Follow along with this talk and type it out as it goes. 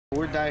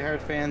We're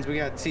diehard fans. We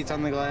got seats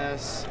on the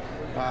glass.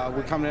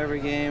 We come to every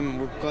game.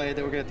 We're glad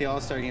that we're at the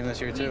All-Star game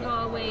this year, too. We go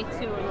away,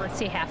 too, and let's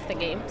see half the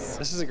games.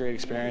 This is a great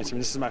experience. I mean,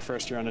 this is my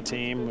first year on the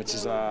team, which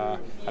is,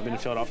 I've been in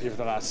Philadelphia for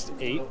the last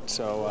 8,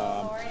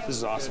 so this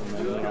is awesome.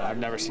 And, I've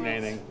never seen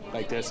anything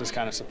like this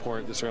kind of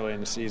support this early in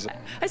the season.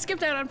 I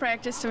skipped out on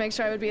practice to make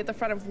sure I would be at the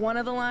front of one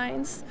of the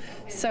lines,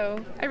 so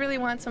I really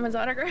want someone's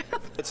autograph.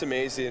 It's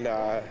amazing.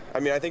 I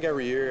think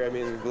every year,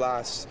 the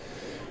last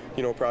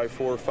probably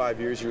 4 or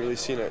 5 years, you've really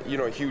seen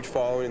a huge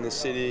following in the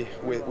city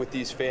with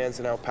these fans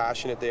and how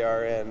passionate they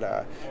are.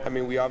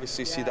 And we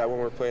obviously see that when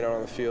we're playing out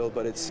on the field,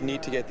 but it's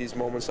neat to get these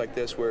moments like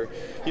this where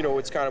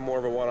it's kind of more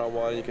of a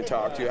one-on-one. You can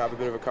talk to, have a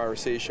bit of a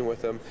conversation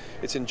with them.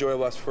 It's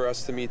enjoyable for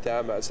us to meet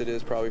them as it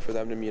is probably for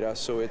them to meet us.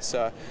 So it's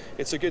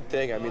a good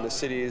thing. The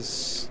city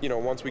is,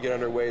 once we get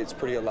underway, it's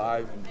pretty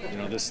alive.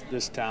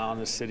 This town,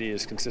 this city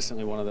is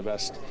consistently one of the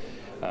best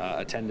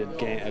attended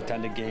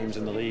games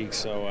in the league.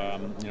 So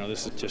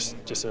this is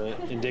just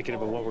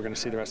indicative of what we're going to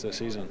see the rest of the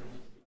season.